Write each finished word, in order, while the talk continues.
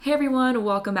Hey everyone,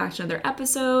 welcome back to another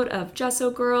episode of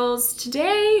Gesso Girls.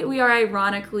 Today we are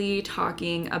ironically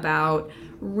talking about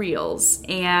Reels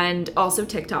and also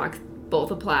TikTok, both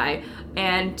apply.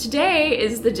 And today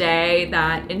is the day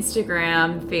that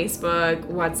Instagram, Facebook,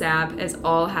 WhatsApp is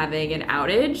all having an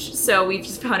outage. So we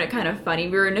just found it kind of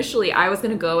funny. I was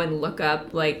gonna go and look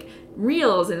up like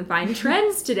Reels and find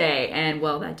trends today, and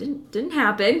well, that didn't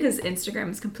happen because Instagram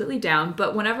is completely down.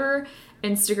 But whenever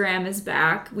Instagram is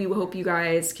back, we hope you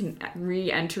guys can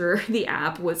re-enter the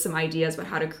app with some ideas about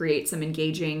how to create some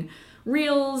engaging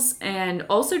reels, and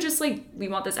also just like we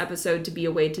want this episode to be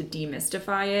a way to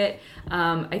demystify it.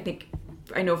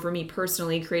 I know for me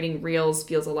personally, creating reels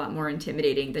feels a lot more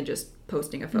intimidating than just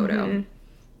posting a photo. Mm-hmm.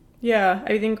 Yeah,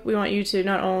 I think we want you to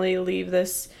not only leave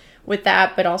this with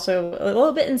that, but also a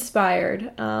little bit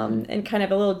inspired, and kind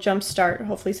of a little jump start.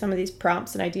 Hopefully some of these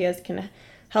prompts and ideas can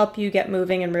help you get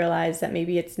moving and realize that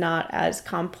maybe it's not as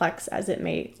complex as it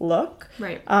may look.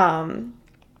 Right. I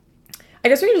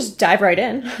guess we can just dive right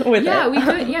in with it. Yeah, we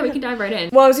could. Yeah, we can dive right in.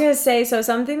 Well, I was going to say, so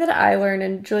something that I learned,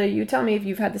 and Julia, you tell me if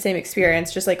you've had the same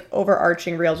experience, just like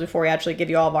overarching reels before we actually give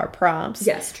you all of our prompts.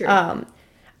 Yes, true. I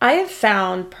have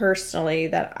found personally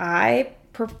that I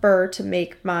prefer to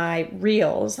make my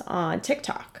reels on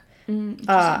TikTok.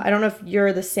 I don't know if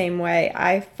you're the same way.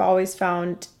 I've always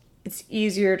found it's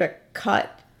easier to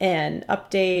cut and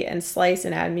update and slice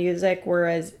and add music,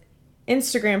 whereas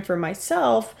Instagram for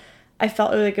myself, I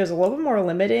felt like it was a little bit more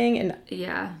limiting and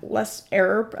less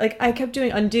error. Like I kept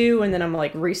doing undo, and then I'm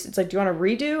like, it's like, do you want to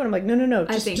redo? And I'm like, no,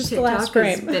 just TikTok the last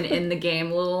frame. has been in the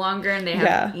game a little longer, and they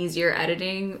have easier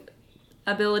editing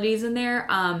abilities in there.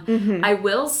 I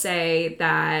will say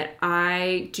that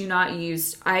I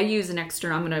use an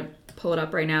external. I'm gonna pull it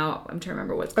up right now. I'm trying to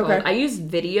remember what it's called. I use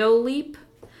Video Leap.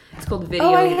 It's called Video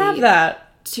Leap. Oh, I have that.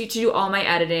 To do all my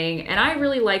editing, and I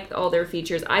really like all their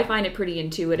features. I find it pretty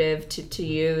intuitive to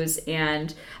use,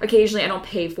 and occasionally I don't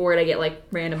pay for it. I get like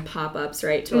random pop-ups,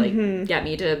 right, to like get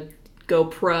me to go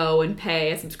pro and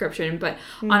pay a subscription. But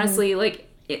honestly, like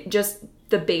just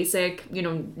the basic,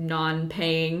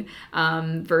 non-paying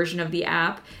version of the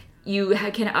app, you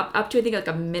can up to I think like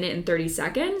a minute and 30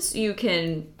 seconds you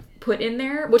can put in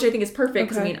there, which I think is perfect.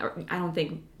 Because I mean, I don't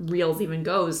think Reels even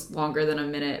goes longer than a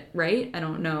minute, right? I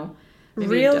don't know.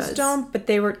 Maybe Reels don't, but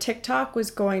TikTok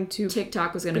was going to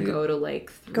go to like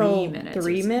 3 minutes.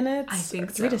 3 minutes? I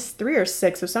think so. 3 or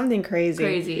 6, so something crazy.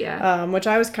 Crazy, yeah. Which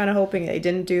I was kind of hoping they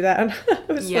didn't do that. I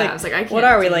was like, I can't. What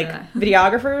are we, like,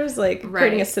 videographers? Like,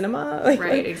 creating a cinema?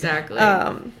 Right, exactly.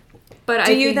 But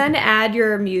do you then add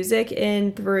your music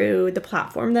in through the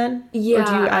platform then? Yeah. Or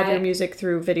do you add your music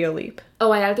through Video Leap?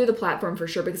 Oh, I add it through the platform for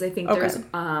sure, because I think there's,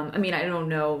 I don't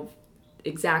know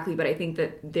exactly, but I think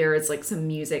that there is like some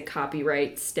music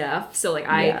copyright stuff, so like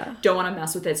I don't want to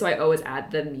mess with it, so I always add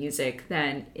the music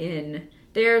then in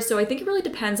there. So I think it really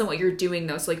depends on what you're doing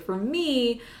though. So like for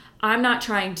me, I'm not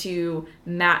trying to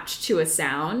match to a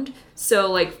sound,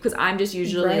 so like because I'm just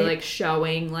usually like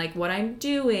showing like what I'm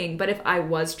doing. But if I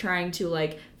was trying to,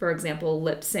 like, for example,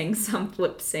 lip sync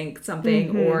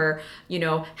something or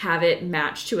have it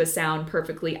match to a sound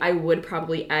perfectly, I would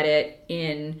probably edit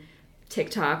in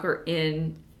TikTok or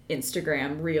in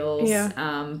Instagram Reels.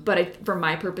 But for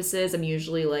my purposes, I'm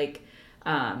usually like,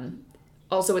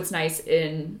 also what's nice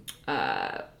in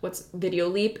what's Video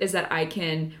Leap is that I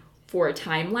can, for a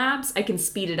time lapse, I can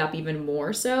speed it up even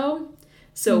more so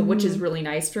which is really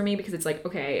nice for me, because it's like,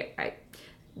 okay,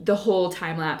 the whole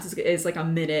time lapse is like a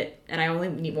minute, and I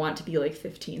only want to be like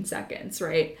 15 seconds,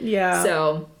 right? Yeah.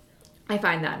 So I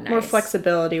find that nice. More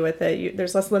flexibility with it.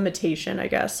 There's less limitation, I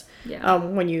guess. Yeah.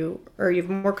 When you have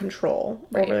more control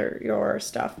over your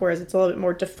stuff, whereas it's a little bit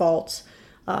more default,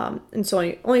 and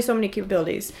so only so many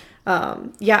capabilities.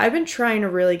 I've been trying to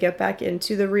really get back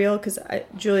into the reel, because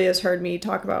Julia's heard me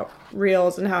talk about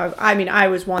reels and how I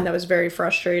was one that was very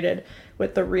frustrated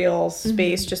with the reels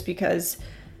space, just because,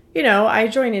 I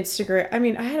joined Instagram. I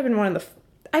mean, I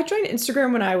joined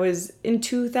Instagram when I was in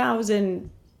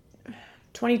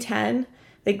 2010,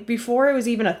 like before it was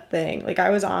even a thing. Like I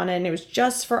was on it, and it was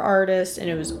just for artists, and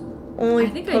it was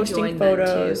only posting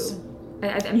photos.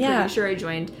 I'm pretty sure I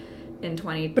joined in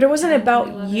 20. But it wasn't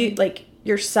about you, like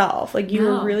yourself. Like you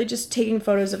were really just taking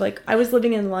photos of, like, I was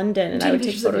living in London, and I would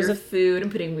take photos of food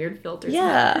and putting weird filters.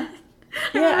 Yeah.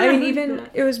 I mean, even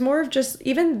it was more of just,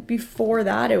 even before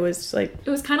that, it was like, it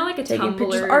was kind of like a taking Tumblr.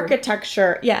 Pictures,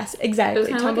 architecture. Yes,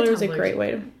 exactly. Tumblr was a great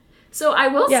way to. So I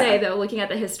will say, though, looking at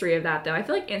the history of that, though, I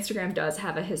feel like Instagram does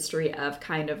have a history of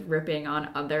kind of ripping on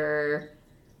other,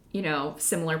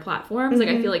 similar platforms. Like,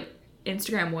 I feel like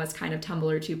Instagram was kind of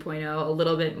Tumblr 2.0, a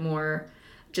little bit more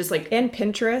just like and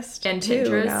Pinterest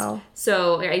too now.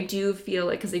 So like, I do feel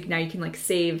like, because like now you can like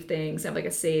save things, have like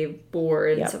a save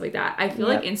board and stuff like that. I feel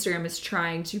like Instagram is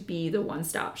trying to be the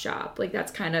one-stop shop. Like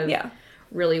that's kind of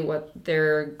really what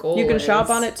their goal is. You can shop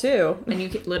on it too, and you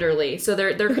can literally. So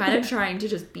they're kind of trying to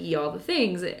just be all the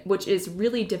things, which is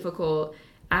really difficult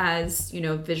as, you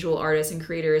know, visual artists and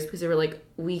creators, because they were like,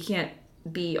 we can't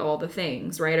be all the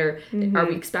things, right? Or are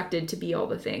we expected to be all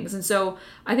the things? And so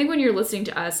I think when you're listening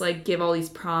to us like give all these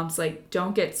prompts, like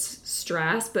don't get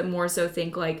stressed, but more so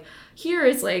think like, here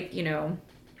is like, you know,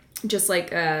 just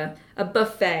like a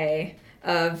buffet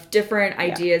of different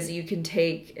ideas you can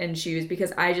take and choose,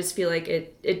 because I just feel like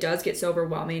it does get so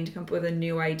overwhelming to come up with a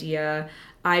new idea.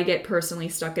 I get personally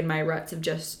stuck in my ruts of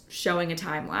just showing a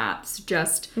time lapse,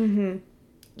 just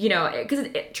you know, because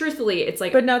truthfully, it's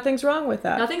like... But nothing's wrong with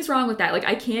that. Nothing's wrong with that. Like,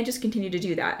 I can't just continue to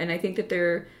do that. And I think that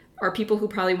there are people who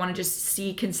probably want to just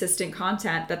see consistent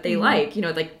content that they like. You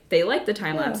know, like, they like the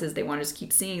time lapses. They want to just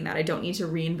keep seeing that. I don't need to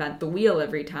reinvent the wheel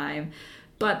every time.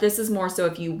 But this is more so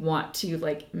if you want to,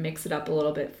 like, mix it up a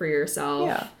little bit for yourself.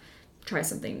 Yeah. Try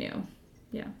something new.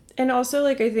 Yeah. And also,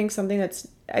 like, I think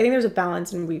there's a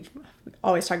balance, and we've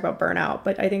always talked about burnout,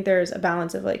 but I think there's a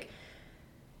balance of, like,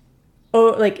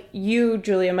 like you,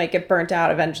 Julia, might get burnt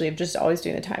out eventually of just always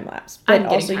doing the time lapse. But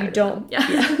also you don't,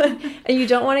 and you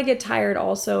don't want to get tired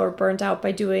also or burnt out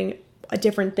by doing a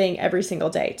different thing every single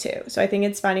day too. So I think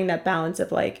it's finding that balance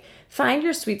of like, find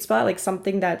your sweet spot, like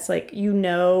something that's like, you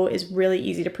know, is really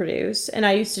easy to produce. And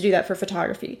I used to do that for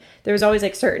photography. There was always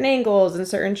like certain angles and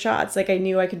certain shots. Like I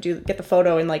knew I could get the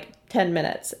photo in like 10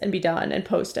 minutes and be done and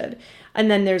posted. And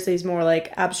then there's these more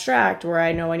like abstract where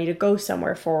I know I need to go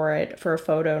somewhere for a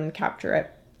photo and capture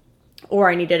it. Or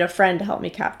I needed a friend to help me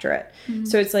capture it.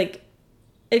 So it's like,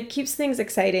 it keeps things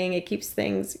exciting, it keeps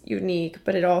things unique,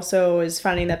 but it also is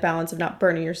finding that balance of not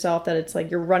burning yourself, that it's like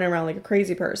you're running around like a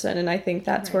crazy person. And I think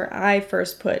that's where I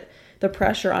first put the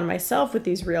pressure on myself with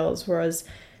these reels, was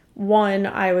one,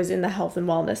 I was in the health and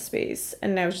wellness space,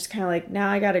 and I was just kind of like, now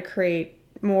I got to create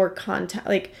more content.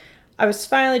 Like I was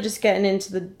finally just getting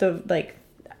into the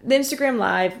Instagram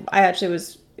live. It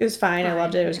was fine. I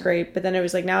loved it. It was great. But then it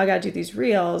was like, now I got to do these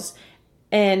reels.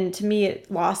 And to me, it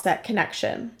lost that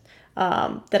connection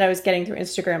that I was getting through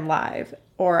Instagram Live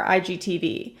or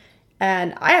IGTV.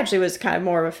 And I actually was kind of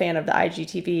more of a fan of the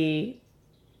IGTV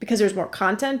because there's more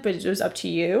content, but it was up to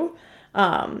you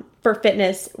for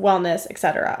fitness, wellness,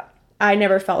 etc. I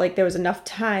never felt like there was enough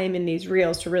time in these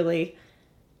reels to really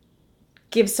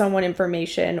give someone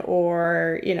information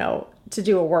or, you know, to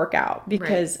do a workout,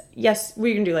 because yes,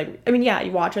 we can do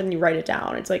you watch it and you write it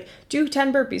down. It's like, do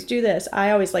 10 burpees, do this.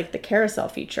 I always like the carousel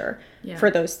feature for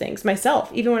those things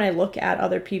myself. Even when I look at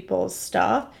other people's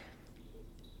stuff,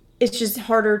 it's just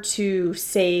harder to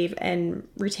save and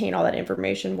retain all that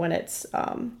information when it's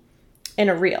in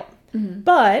a reel.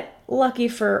 But lucky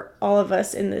for all of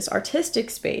us in this artistic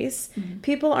space,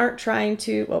 people aren't trying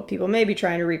to, people may be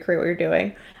trying to recreate what you're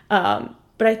doing.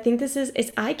 But I think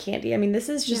it's eye candy. I mean, this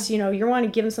is just, you know, you want to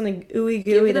give them something ooey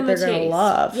gooey that they're going to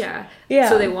love. Yeah.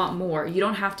 So they want more. You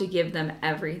don't have to give them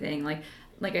everything.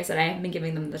 Like I said, I haven't been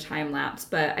giving them the time lapse,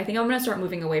 but I think I'm going to start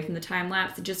moving away from the time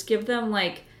lapse and just give them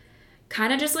like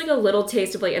kind of just like a little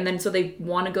taste of like, and then so they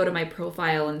want to go to my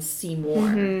profile and see more.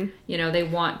 You know, they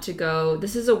want to go,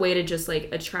 this is a way to just like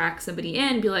attract somebody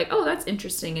in, be like, oh, that's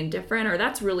interesting and different, or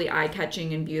that's really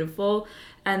eye-catching and beautiful.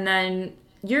 And then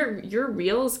your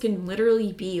reels can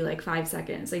literally be like 5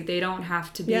 seconds. Like they don't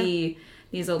have to be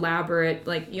these elaborate,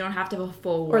 like you don't have to have a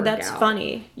full workout. Or that's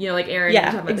funny. You know, like Erin, you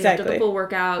have to have the full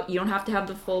workout. You don't have to have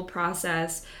the full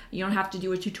process. You don't have to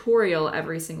do a tutorial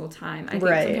every single time. I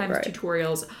think sometimes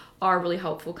tutorials are really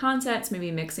helpful content. So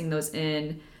maybe mixing those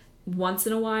in once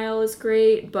in a while is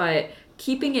great, but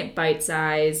keeping it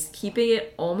bite-sized, keeping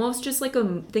it almost just like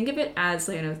think of it as,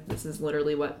 like, I know this is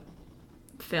literally what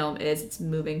film is, it's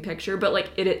moving picture, but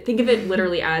like think of it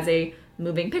literally as a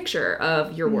moving picture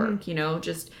of your work, you know,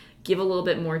 just give a little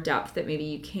bit more depth that maybe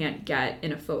you can't get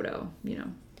in a photo, you know.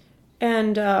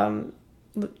 And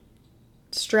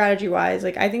strategy wise,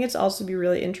 like I think it's also be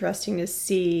really interesting to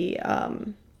see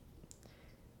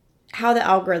how the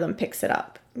algorithm picks it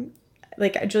up.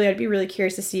 Like Julia, I'd be really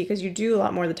curious to see, because you do a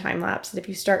lot more of the time lapse, and if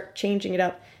you start changing it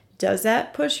up, does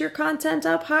that push your content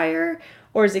up higher?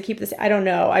 Or does it keep this? I don't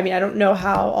know. I mean, I don't know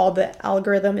how all the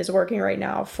algorithm is working right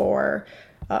now for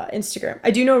Instagram.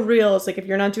 I do know Reels. Like, if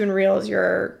you're not doing Reels,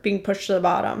 you're being pushed to the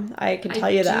bottom. I can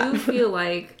tell you that. I do feel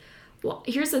like Well,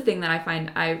 here's the thing that I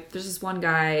find. There's this one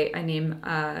guy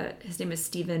his name is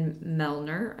Steven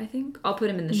Melner, I think. I'll put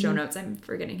him in the show notes. I'm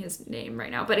forgetting his name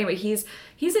right now. But anyway, he's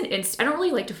I don't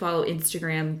really like to follow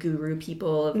Instagram guru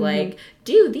people of like,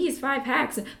 do these 5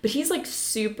 hacks. But he's like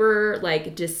super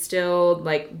like distilled,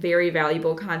 like very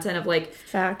valuable content of like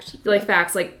facts.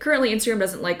 Like currently Instagram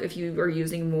doesn't like if you are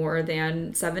using more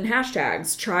than 7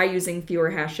 hashtags. Try using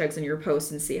fewer hashtags in your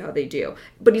posts and see how they do.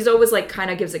 But he's always like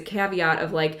kind of gives a caveat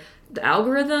of like, the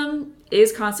algorithm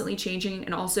is constantly changing,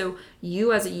 and also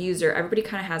you as a user, everybody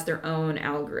kind of has their own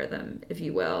algorithm, if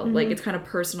you will. Like it's kind of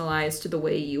personalized to the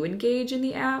way you engage in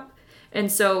the app.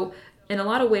 And so in a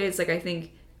lot of ways, like I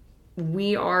think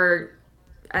we are,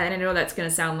 and I know that's going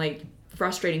to sound like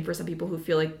frustrating for some people who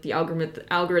feel like the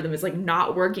algorithm is like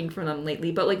not working for them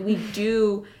lately, but like we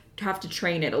do have to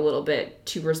train it a little bit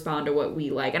to respond to what we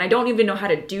like. And I don't even know how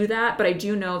to do that, but I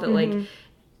do know that like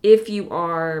if you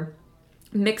are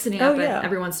mixing it up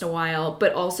every once in a while,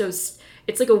 but also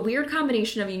it's like a weird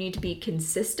combination of you need to be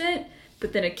consistent,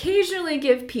 but then occasionally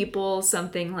give people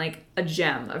something like a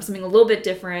gem of something a little bit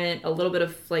different, a little bit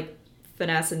of like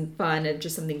finesse and fun and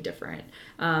just something different,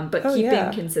 but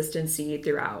keeping consistency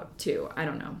throughout too. I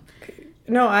don't know.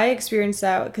 No, I experienced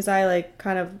that because I like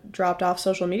kind of dropped off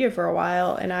social media for a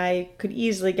while, and I could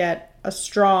easily get a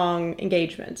strong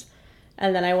engagement.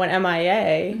 And then I went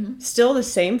MIA, still the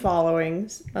same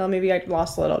followings. Maybe I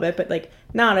lost a little bit, but like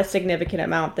not a significant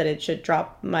amount that it should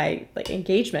drop my like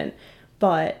engagement.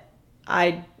 But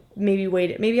I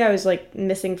maybe I was like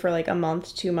missing for like a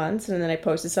month, 2 months, and then I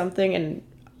posted something and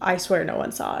I swear no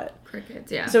one saw it.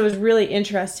 Crickets, yeah. So it was really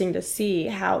interesting to see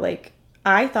how like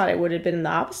I thought it would have been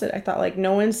the opposite. I thought like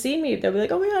no one's seen me. They'll be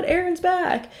like, oh my God, Erin's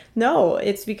back. No,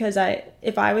 it's because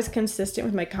if I was consistent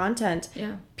with my content,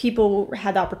 people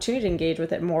had the opportunity to engage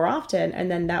with it more often.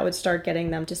 And then that would start getting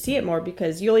them to see it more,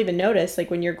 because you'll even notice like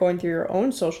when you're going through your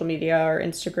own social media or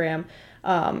Instagram,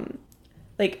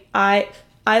 like I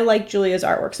like Julia's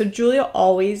artwork. So Julia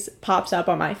always pops up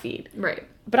on my feed. Right.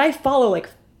 But I follow like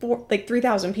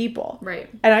 3,000 people. Right.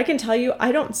 And I can tell you,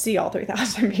 I don't see all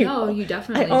 3,000 people. No, you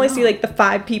definitely I only see like the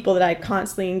 5 people that I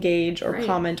constantly engage or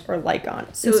comment or like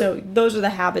on. So those are the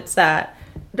habits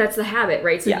that's the habit,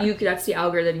 right? So that's the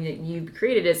algorithm that you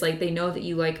created, is like they know that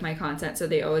you like my content, so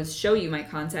they always show you my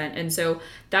content. And so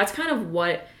that's kind of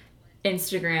what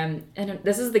Instagram, and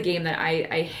this is the game that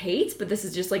I hate, but this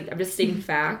is just like, I'm just stating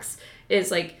facts,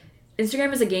 is like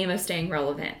Instagram is a game of staying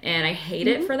relevant, and I hate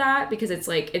it for that, because it's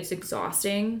like, it's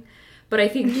exhausting. But I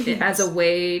think as a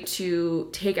way to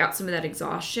take out some of that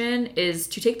exhaustion is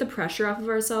to take the pressure off of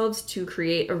ourselves to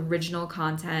create original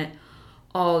content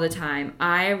all the time.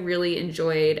 I really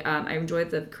enjoyed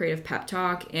the Creative Pep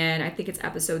Talk, and I think it's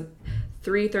episode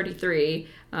 333.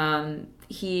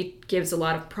 He gives a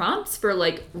lot of prompts for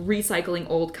like recycling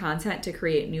old content to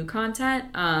create new content.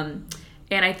 And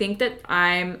I think that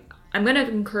I'm going to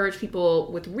encourage people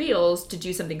with Reels to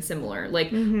do something similar.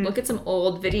 Like look at some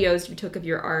old videos you took of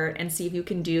your art and see if you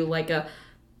can do like a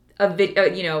video,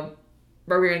 you know,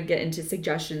 where we're going to get into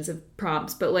suggestions of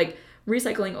prompts, but like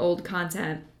recycling old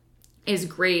content is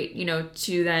great, you know,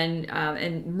 to then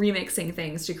and remixing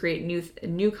things to create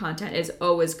new content is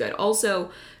always good.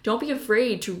 Also, don't be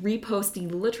afraid to repost the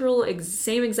literal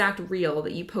same exact reel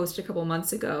that you posted a couple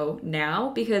months ago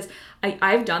now, because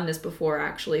I've done this before,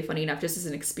 actually, funny enough, just as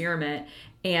an experiment.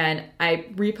 And I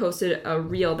reposted a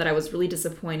reel that I was really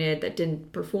disappointed that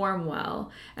didn't perform well.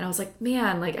 And I was like,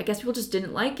 man, like, I guess people just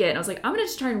didn't like it. And I was like, I'm going to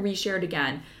just try and reshare it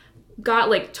again.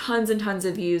 Got like tons and tons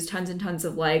of views, tons and tons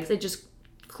of likes. It just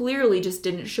clearly just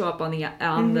didn't show up on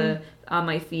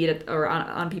my feed or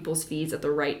on people's feeds at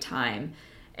the right time.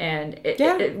 And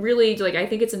it really, like, I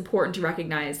think it's important to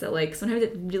recognize that, like, sometimes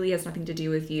it really has nothing to do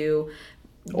with you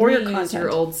or your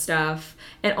old stuff.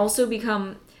 And also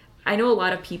I know a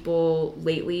lot of people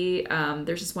lately,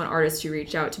 there's this one artist who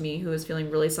reached out to me who was feeling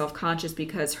really self-conscious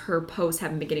because her posts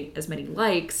haven't been getting as many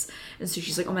likes. And so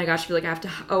she's like, oh my gosh, I feel like I have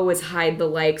to always hide the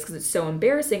likes because it's so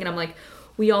embarrassing. And I'm like,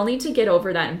 we all need to get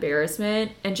over that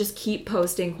embarrassment and just keep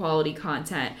posting quality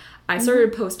content. I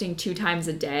started posting 2 times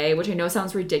a day, which I know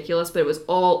sounds ridiculous, but it was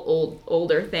all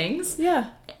older things. Yeah.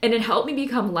 And it helped me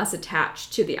become less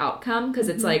attached to the outcome, because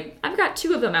it's like, I've got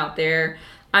 2 of them out there.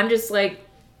 I'm just like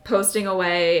posting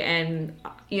away, and,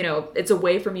 you know, it's a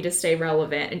way for me to stay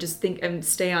relevant and just think and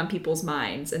stay on people's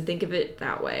minds, and think of it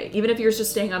that way. Even if you're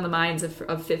just staying on the minds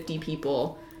of 50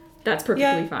 people, that's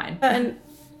perfectly fine. And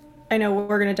I know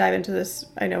we're going to dive into this.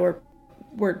 I know we're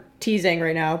we're teasing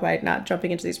right now by not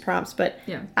jumping into these prompts, but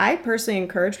I personally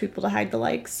encourage people to hide the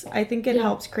likes. I think it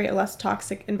helps create a less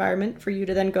toxic environment for you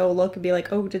to then go look and be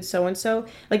like, oh, did so-and-so,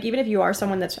 like, even if you are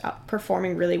someone that's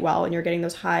performing really well and you're getting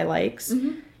those high likes,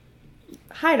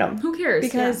 hide them. Who cares?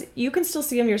 Because you can still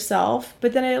see them yourself,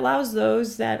 but then it allows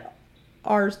those that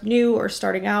are new or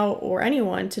starting out or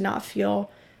anyone to not feel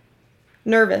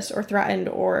nervous or threatened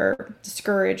or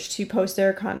discouraged to post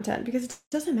their content, because it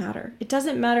doesn't matter. It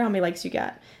doesn't matter how many likes you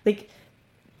get. Like,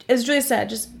 as Julia said,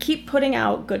 just keep putting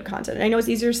out good content. And I know it's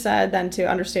easier said than to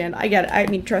understand. I get it. I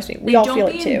mean, trust me, we all feel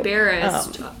it too. Don't be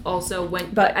embarrassed also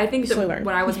when, but I think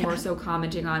what I was more so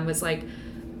commenting on was like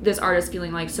this artist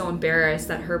feeling like so embarrassed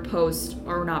that her posts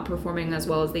are not performing as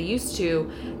well as they used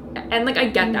to. And like, I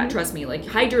get that, trust me, like,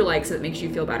 hide your likes if it makes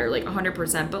you feel better, like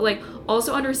 100%, but like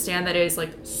also understand that it is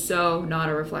like so not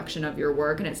a reflection of your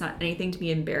work, and it's not anything to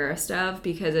be embarrassed of,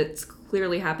 because it's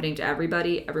clearly happening to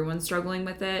everybody. Everyone's struggling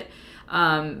with it.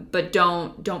 But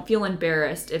don't feel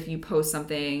embarrassed if you post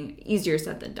something, easier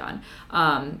said than done,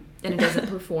 and it doesn't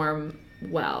perform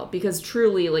well, because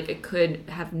truly, like, it could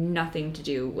have nothing to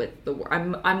do with the work.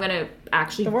 I'm gonna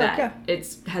actually bet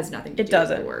it has nothing to do with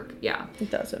the work. Yeah, it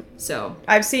doesn't. So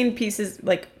I've seen pieces,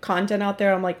 like, content out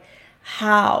there, I'm like,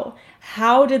 how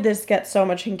did this get so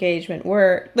much engagement?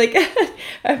 Where, like,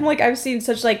 I'm like, I've seen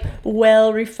such like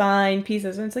well refined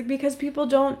pieces, and it's like, because people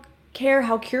don't care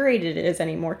how curated it is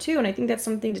anymore too. And I think that's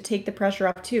something to take the pressure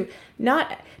off too.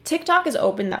 Not TikTok has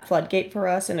opened that floodgate for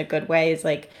us in a good way. Is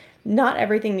like, not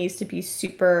everything needs to be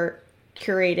super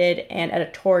curated and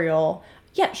editorial.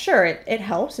 Yeah, sure, it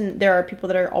helps, and there are people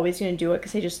that are always going to do it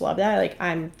because they just love that. Like,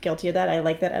 I'm guilty of that. I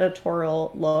like that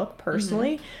editorial look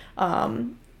personally,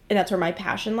 and that's where my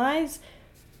passion lies.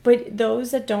 But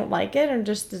those that don't like it and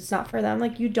just it's not for them,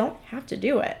 like, you don't have to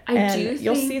do it.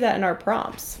 You'll see that in our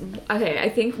prompts. Okay, I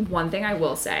think one thing I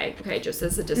will say, okay, just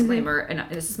as a disclaimer, and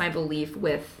this is my belief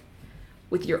with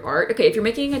your art. Okay, if you're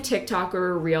making a TikTok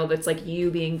or a reel that's like you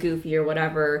being goofy or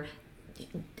whatever,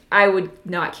 I would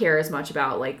not care as much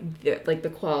about like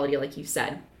the quality, like you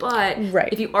said. But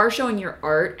if you are showing your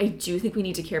art, I do think we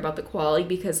need to care about the quality,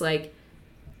 because like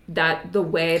that the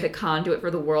way, the conduit for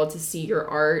the world to see your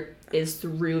art is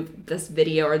through this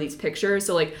video or these pictures.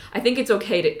 So like, I think it's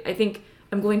okay to, I think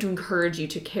I'm going to encourage you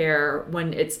to care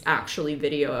when it's actually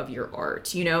video of your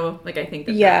art, you know? Like, I think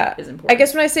that is important. I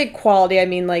guess when I say quality, I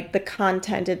mean like the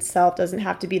content itself doesn't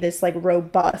have to be this like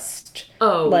robust,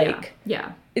 like,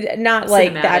 not cinematic,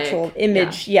 like the actual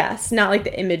image. Yes. Not like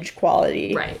the image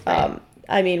quality. Right.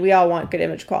 I mean, we all want good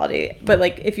image quality, but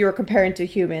like if you were comparing to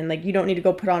human, like you don't need to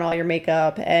go put on all your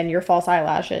makeup and your false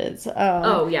eyelashes.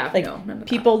 Like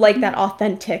people like that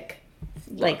authentic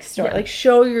like story. Like,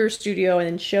 show your studio and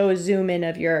then show a zoom in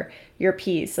of your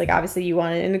piece. Like, obviously you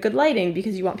want it in a good lighting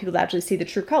because you want people to actually see the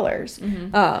true colors.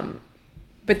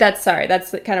 But that's kind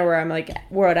of where I'm like,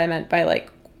 what I meant by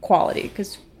like quality,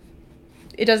 because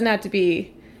it doesn't have to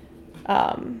be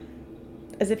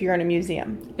as if you're in a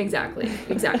museum. Exactly.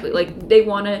 Like, they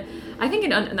want to, I think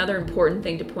another important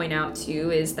thing to point out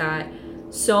too is that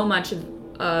so much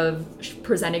of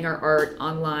presenting our art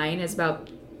online is about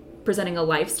presenting a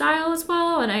lifestyle as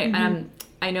well. And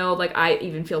I know, like, I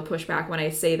even feel pushback when I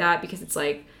say that, because it's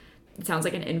like, it sounds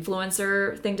like an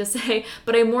influencer thing to say,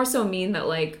 but I more so mean that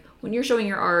like when you're showing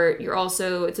your art,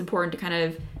 it's important to kind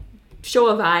of show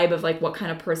a vibe of like what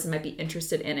kind of person might be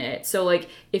interested in it. So like,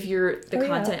 if the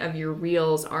content of your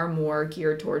reels are more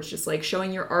geared towards just like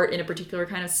showing your art in a particular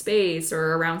kind of space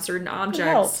or around certain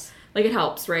objects, it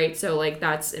helps, right? So like,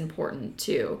 that's important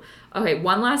too. Okay,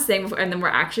 one last thing, and then we're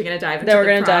actually going to dive into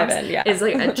the prompts, is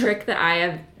like a trick that I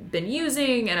have been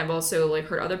using, and I've also like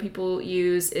heard other people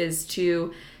use, is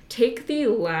to take the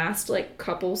last like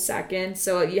couple seconds.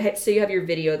 So you have your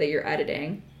video that you're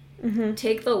editing.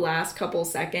 Take the last couple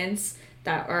seconds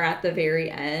that are at the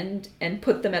very end and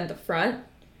put them at the front,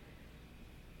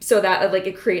 so that like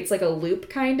it creates like a loop,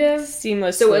 kind of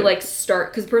seamless. So it like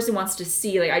because the person wants to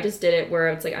see, like, I just did it where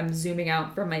it's like I'm zooming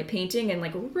out from my painting, and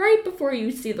like right before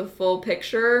you see the full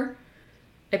picture,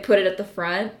 I put it at the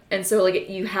front, and so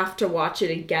like you have to watch it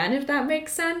again, if that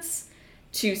makes sense,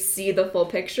 to see the full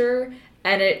picture.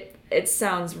 And it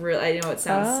sounds real. I know it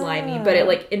sounds slimy, but it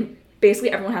like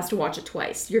basically everyone has to watch it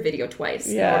twice, your video twice,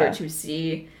 in order to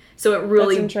see. So it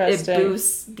really it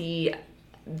boosts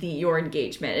your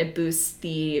engagement. It boosts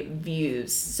the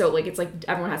views. So like, it's like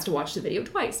everyone has to watch the video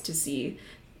twice to see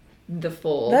the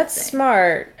full That's thing.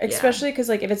 Smart. Especially because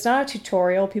like if it's not a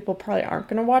tutorial, people probably aren't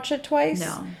going to watch it twice.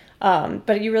 No.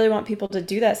 But you really want people to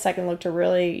do that second look to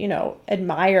really,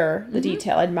 admire the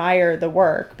detail, admire the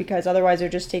work, because otherwise they're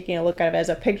just taking a look at it as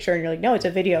a picture and you're like, no, it's a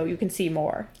video. You can see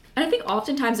more. And I think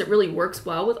oftentimes it really works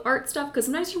well with art stuff because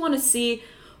sometimes you want to see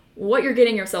what you're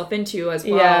getting yourself into as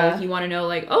well. Yeah. You want to know,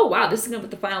 like, oh, wow, this is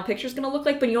what the final picture is going to look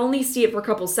like, but you only see it for a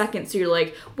couple seconds. So you're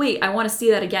like, wait, I want to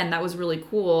see that again. That was really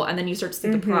cool. And then you start to see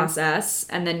the process,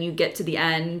 and then you get to the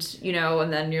end, you know,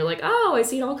 and then you're like, oh, I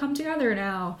see it all come together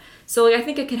now. So like, I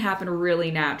think it can happen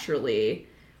really naturally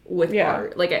with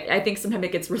art. Like, I think sometimes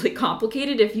it gets really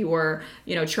complicated if you are,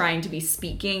 you know, trying to be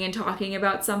speaking and talking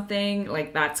about something.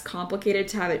 Like, that's complicated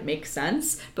to have it make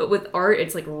sense. But with art,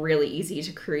 it's like really easy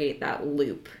to create that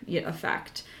loop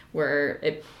effect where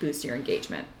it boosts your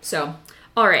engagement. So,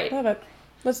 all right. Love it.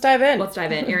 Let's dive in.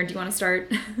 Erin, do you want to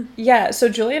start? Yeah, so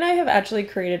Julie and I have actually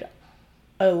created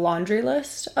a laundry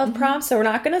list of prompts. So we're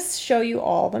not going to show you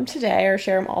all of them today or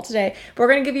share them all today, but we're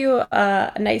going to give you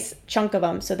a nice chunk of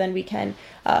them. So then we can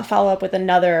follow up with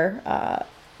another,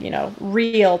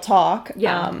 real talk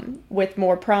with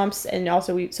more prompts. And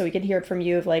also so we can hear it from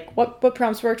you of like, what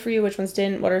prompts worked for you? Which ones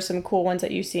didn't? What are some cool ones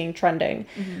that you seeing trending?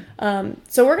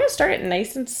 So we're going to start it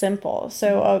nice and simple.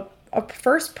 So a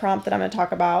first prompt that I'm going to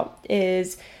talk about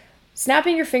is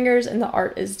snapping your fingers and the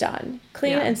art is done.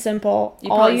 Clean and simple.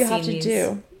 All you have to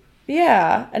do.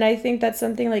 Yeah. And I think that's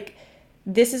something like,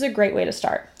 this is a great way to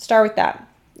start. Start with that.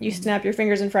 You snap your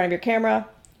fingers in front of your camera.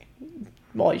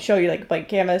 Well, you show you like a blank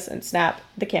canvas and snap.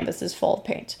 The canvas is full of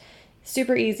paint.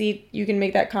 Super easy. You can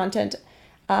make that content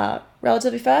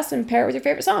relatively fast and pair it with your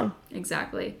favorite song.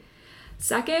 Exactly.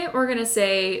 Second, we're going to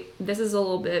say this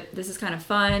is kind of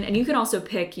fun. And you can also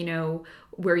pick, you know,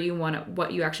 where you want to,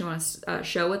 what you actually want to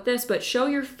show with this, but show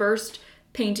your first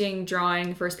painting,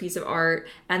 drawing, first piece of art,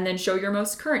 and then show your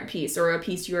most current piece or a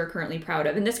piece you are currently proud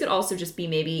of. And this could also just be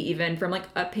maybe even from like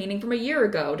a painting from a year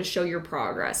ago to show your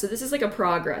progress. So this is like a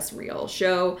progress reel.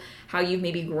 Show how you've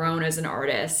maybe grown as an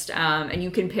artist. And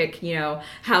you can pick, you know,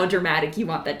 how dramatic you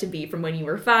want that to be from when you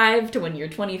were 5 to when you're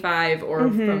 25 or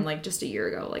from like just a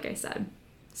year ago, like I said.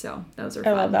 So those are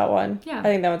fun. I love that one. Yeah. I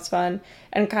think that one's fun.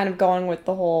 And kind of going with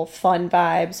the whole fun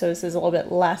vibe. So this is a little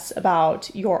bit less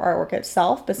about your artwork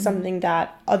itself, but something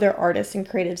that other artists and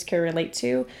creatives can relate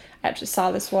to. I actually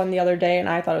saw this one the other day and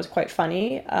I thought it was quite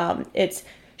funny. It's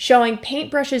showing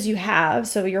paintbrushes you have,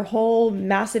 so your whole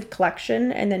massive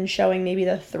collection, and then showing maybe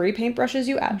the 3 paintbrushes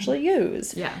you actually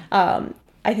use. Yeah.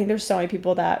 I think there's so many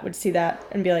people that would see that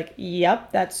and be like,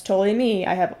 yep, that's totally me.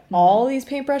 I have all these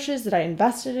paintbrushes that I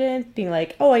invested in, being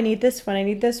like, oh, I need this one.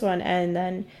 And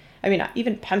then, I mean,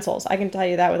 even pencils. I can tell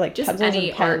you that with like just pencils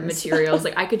any and art materials.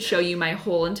 Like I could show you my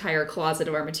whole entire closet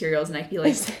of art materials and I'd be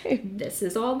like, this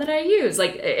is all that I use.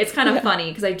 Like it's kind of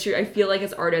funny because I feel like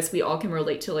as artists, we all can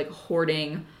relate to like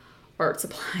hoarding art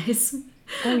supplies.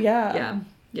 Oh, yeah.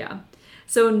 Yeah.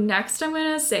 So next I'm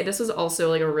going to say, this was also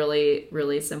like a really,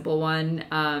 really simple one,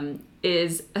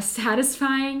 is a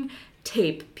satisfying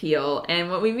tape peel.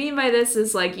 And what we mean by this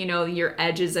is like, you know, your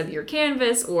edges of your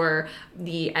canvas or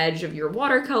the edge of your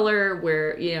watercolor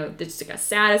where, you know, it's like a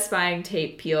satisfying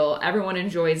tape peel. Everyone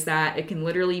enjoys that. It can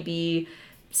literally be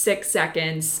 6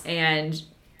 seconds and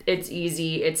it's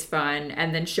easy, it's fun,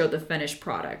 and then show the finished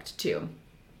product too.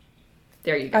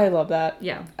 There you go. I love that.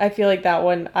 Yeah. I feel like that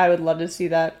one, I would love to see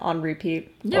that on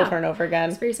repeat over and over again.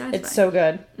 It's very satisfying. It's so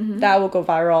good. That will go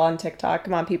viral on TikTok.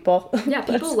 Come on, people. Yeah,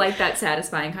 people like that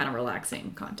satisfying kind of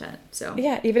relaxing content. So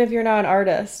yeah, even if you're not an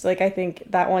artist, like I think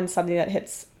that one's something that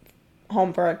hits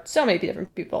home for so many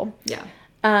different people. Yeah.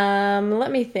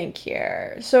 Let me think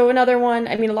here. So another one,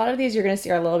 I mean, a lot of these you're going to see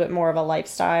are a little bit more of a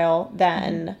lifestyle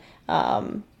than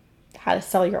how to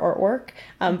sell your artwork.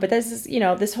 But this is, you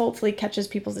know, this hopefully catches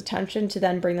people's attention to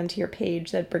then bring them to your page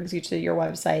that brings you to your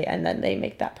website and then they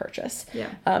make that purchase.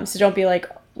 Yeah. So don't be like,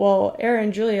 well,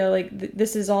 Erin, Julia, like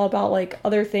this is all about like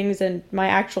other things than my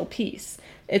actual piece.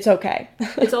 It's okay.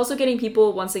 It's also getting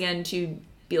people once again to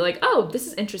be like, oh, this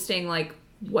is interesting. Like,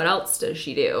 what else does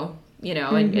she do? You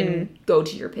know, and go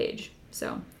to your page.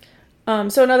 So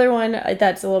another one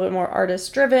that's a little bit more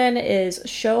artist driven is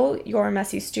show your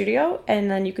messy studio,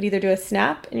 and then you could either do a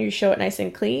snap and you show it nice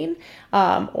and clean,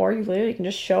 or you literally can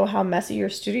just show how messy your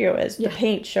studio is. The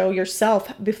paint, show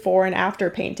yourself before and after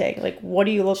painting. Like, what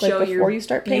do you look like before you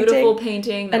start painting? Beautiful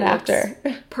painting that and looks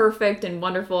after. Perfect and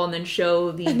wonderful, and then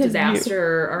show the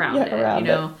disaster around it. You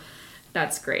know,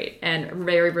 that's great and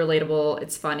very relatable.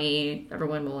 It's funny.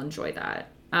 Everyone will enjoy that.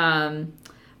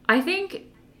 I think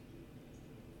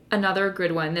another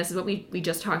good one, this is what we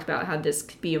just talked about, how this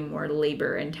could be a more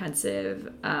labor-intensive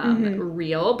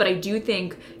reel, but I do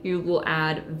think you will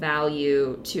add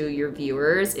value to your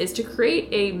viewers, is to create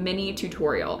a mini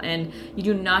tutorial. And you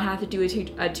do not have to do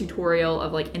a tutorial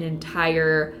of like an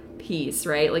entire piece,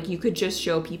 right? Like you could just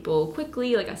show people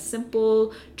quickly like a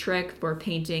simple trick for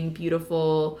painting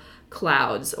beautiful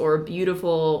clouds or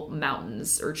beautiful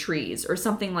mountains or trees or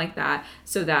something like that,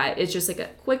 so that it's just like a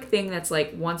quick thing that's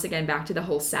like, once again, back to the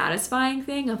whole satisfying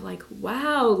thing of like,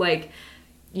 wow, like,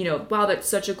 you know, wow, that's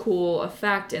such a cool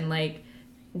effect, and like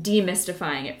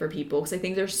demystifying it for people, because I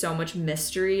think there's so much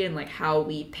mystery in like how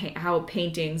how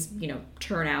paintings, you know,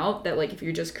 turn out, that like if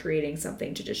you're just creating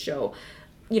something to just show,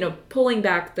 you know, pulling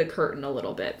back the curtain a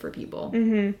little bit for people.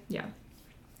 Yeah.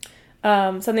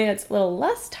 Something that's a little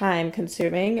less time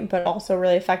consuming, but also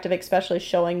really effective, especially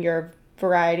showing your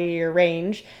variety, your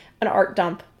range, an art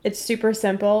dump. It's super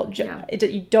simple.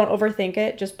 You don't overthink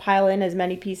it. Just pile in as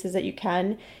many pieces that you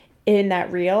can in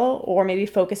that reel, or maybe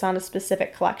focus on a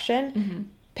specific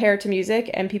collection, pair it to music,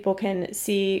 and people can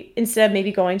see, instead of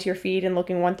maybe going to your feed and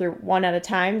looking one at a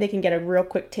time, they can get a real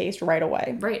quick taste right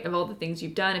away. Right, of all the things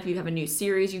you've done. If you have a new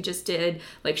series you just did,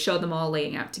 like show them all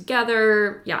laying out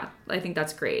together. Yeah, I think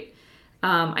that's great.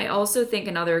 I also think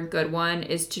another good one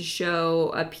is to show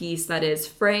a piece that is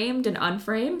framed and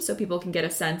unframed, so people can get a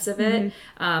sense of it.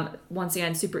 Once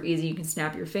again, super easy. You can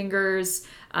snap your fingers.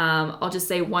 I'll just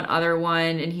say one other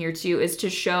one in here too is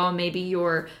to show maybe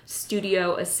your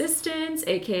studio assistants,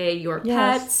 aka your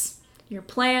pets, your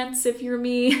plants if you're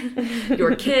me,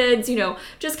 your kids, you know,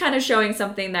 just kind of showing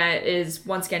something that is,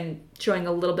 once again, showing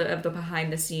a little bit of the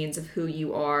behind the scenes of who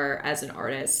you are as an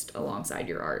artist alongside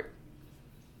your art.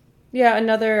 Yeah,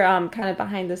 another kind of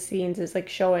behind the scenes is like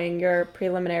showing your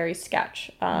preliminary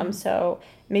sketch. So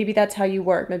maybe that's how you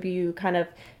work. Maybe you kind of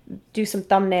do some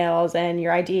thumbnails and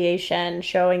your ideation,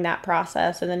 showing that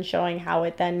process, and then showing how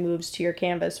it then moves to your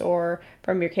canvas, or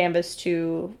from your canvas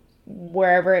to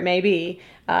wherever it may be.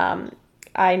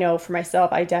 I know for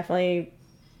myself, I definitely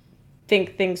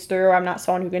think things through. I'm not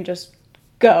someone who can just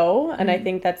go, and I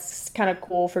think that's kind of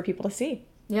cool for people to see.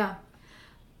 Yeah.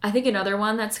 I think another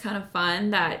one that's kind of fun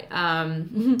that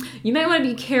you might want to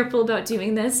be careful about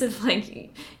doing this, if like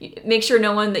make sure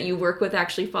no one that you work with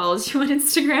actually follows you on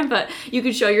Instagram, but you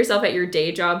could show yourself at your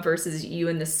day job versus you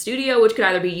in the studio, which could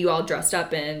either be you all dressed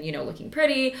up and, you know, looking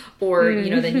pretty, or, you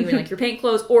know, then you in like your paint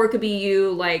clothes, or it could be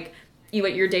you like you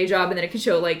at your day job, and then it can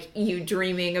show like you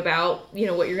dreaming about, you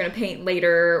know, what you're going to paint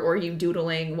later, or you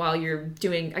doodling while you're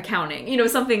doing accounting, you know,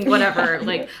 something, whatever.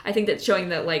 Like, I think that showing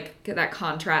that, like, that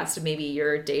contrast of maybe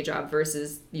your day job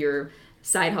versus your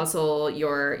side hustle,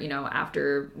 your, you know,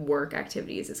 after work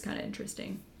activities is kind of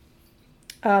interesting.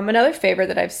 Another favorite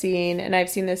that I've seen, and I've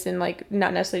seen this in like,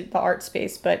 not necessarily the art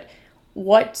space, but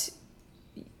what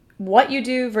you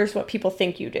do versus what people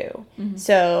think you do.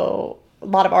 So a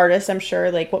lot of artists, I'm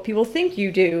sure, like what people think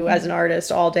you do as an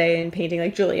artist all day and painting,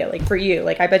 like Julia, like for you,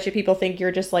 like I bet you people think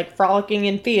you're just like frolicking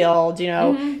in fields, you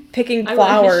know, picking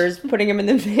flowers, putting them in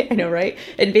the, I know, right?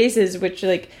 In vases, which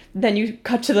like, then you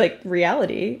cut to like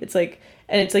reality. It's like,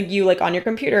 and it's like you like on your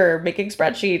computer making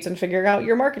spreadsheets and figuring out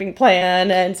your marketing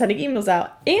plan and sending emails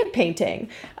out and painting.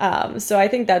 So I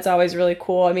think that's always really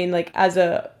cool. I mean, like as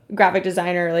a graphic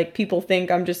designer, like people think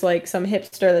I'm just like some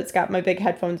hipster that's got my big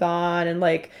headphones on and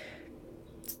like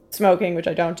smoking, which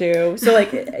I don't do. So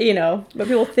like, you know, but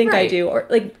people think I do, or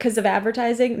like because of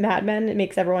advertising, Mad Men, it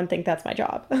makes everyone think that's my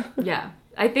job. Yeah,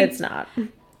 I think it's not.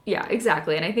 Yeah,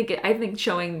 exactly. And I think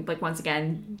showing, like, once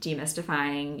again,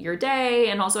 demystifying your day,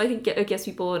 and also I think it gives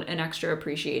people an extra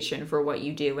appreciation for what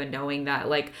you do, and knowing that,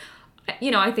 like, you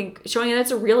know, I think showing that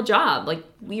it's a real job, like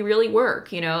we really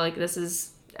work, you know, like this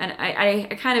is, and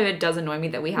I kind of, it does annoy me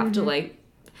that we have to like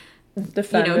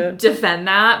defend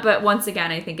that, but once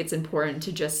again, I think it's important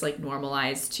to just like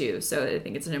normalize too. So I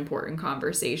think it's an important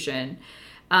conversation.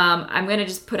 I'm gonna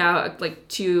just put out like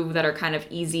two that are kind of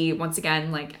easy. Once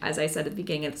again, like as I said at the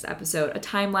beginning of this episode, a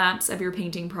time lapse of your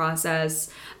painting process.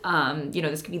 You know,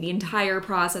 this could be the entire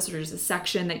process or just a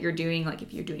section that you're doing. Like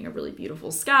if you're doing a really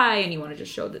beautiful sky and you want to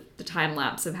just show the time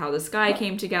lapse of how the sky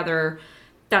came together,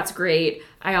 that's great.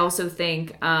 I also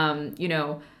think, you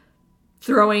know,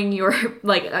 throwing your,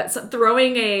 like,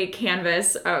 throwing a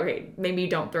canvas, okay, maybe you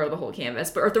don't throw the whole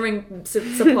canvas, but, or throwing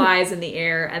supplies in the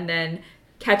air and then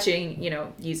catching, you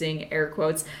know, using air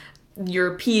quotes,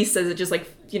 your piece as just like,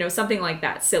 you know, something like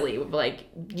that, silly, like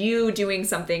you doing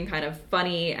something kind of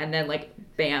funny and then like,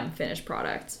 bam, finished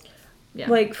product. Yeah.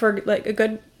 Like for like a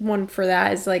good one for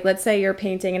that is like, let's say you're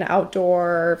painting an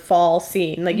outdoor fall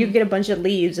scene, like you get a bunch of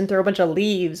leaves and throw a bunch of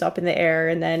leaves up in the air,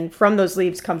 and then from those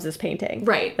leaves comes this painting.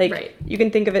 Right. Like you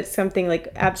can think of it something like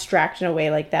abstract in a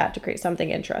way like that to create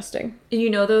something interesting. And you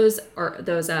know, those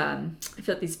I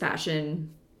feel like these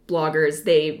fashion bloggers,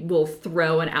 they will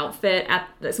throw an outfit at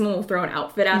someone will throw an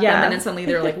outfit at them, and then suddenly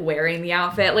they're like wearing the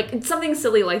outfit, like it's something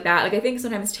silly like that. Like I think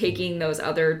sometimes taking those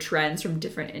other trends from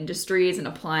different industries and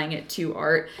applying it to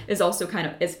art is also kind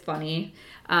of is funny.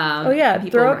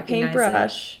 Throw a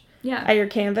paintbrush at your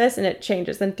canvas and it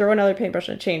changes. Then throw another paintbrush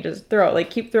and it changes. Throw it. Like,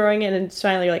 keep throwing it, and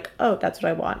finally you're like, oh, that's what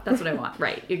I want. That's what I want.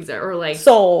 Right. Exactly. Or like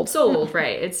sold.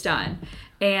 Right. It's done.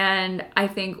 And I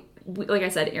think, like I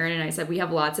said, Erin and I said we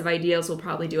have lots of ideas. We'll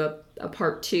probably do a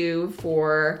part 2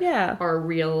 for our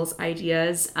reels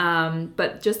ideas.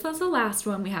 But just as the last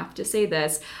one, we have to say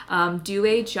this. Do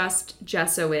a Just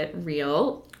Gesso It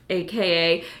reel.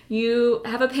 AKA, you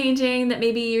have a painting that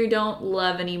maybe you don't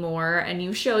love anymore and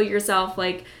you show yourself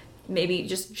like maybe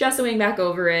just gessoing back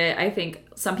over it. I think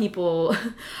some people,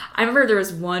 I remember there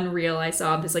was one reel I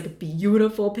saw of this like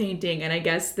beautiful painting, and I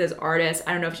guess this artist,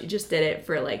 I don't know if she just did it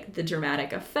for like the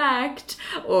dramatic effect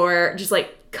or just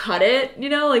like cut it, you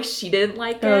know, like she didn't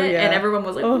like it, and everyone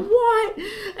was like, what?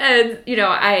 And you know,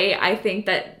 I think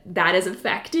that is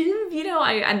effective, you know.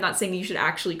 I'm not saying you should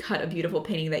actually cut a beautiful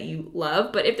painting that you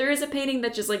love, but if there is a painting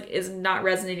that just like is not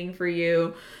resonating for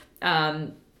you,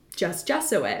 just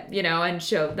gesso it, you know, and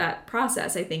show that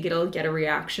process. I think it'll get a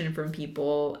reaction from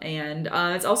people, and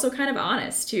it's also kind of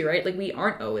honest too, right? Like, we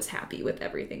aren't always happy with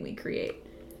everything we create.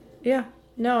 Yeah,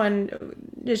 no, and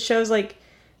it shows like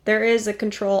there is a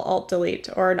Control-Alt-Delete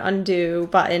or an undo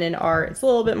button in art. It's a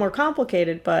little bit more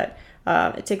complicated, but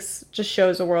just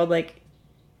shows the world like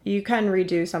you can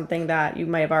redo something that you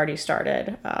might have already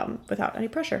started without any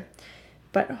pressure.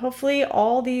 But hopefully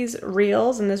all these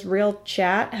reels and this reel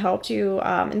chat helped you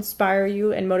inspire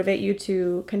you and motivate you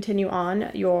to continue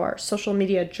on your social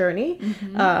media journey.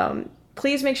 Mm-hmm.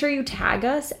 Please make sure you tag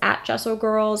us at Gesso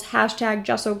Girls,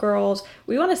 #Gesso Girls.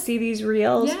 We want to see these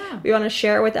reels. Yeah. We want to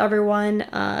share it with everyone.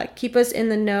 Keep us in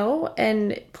the know.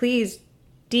 And please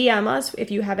DM us if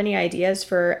you have any ideas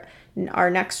for our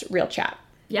next reel chat.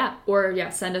 Yeah, or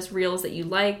send us reels that you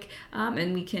like,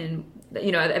 and we can,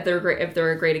 you know, if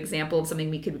they're a great example of something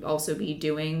we could also be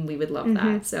doing, we would love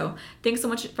that. So thanks so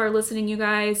much for listening, you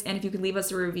guys, and if you could leave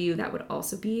us a review, that would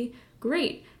also be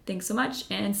great. Thanks so much,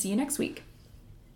 and see you next week.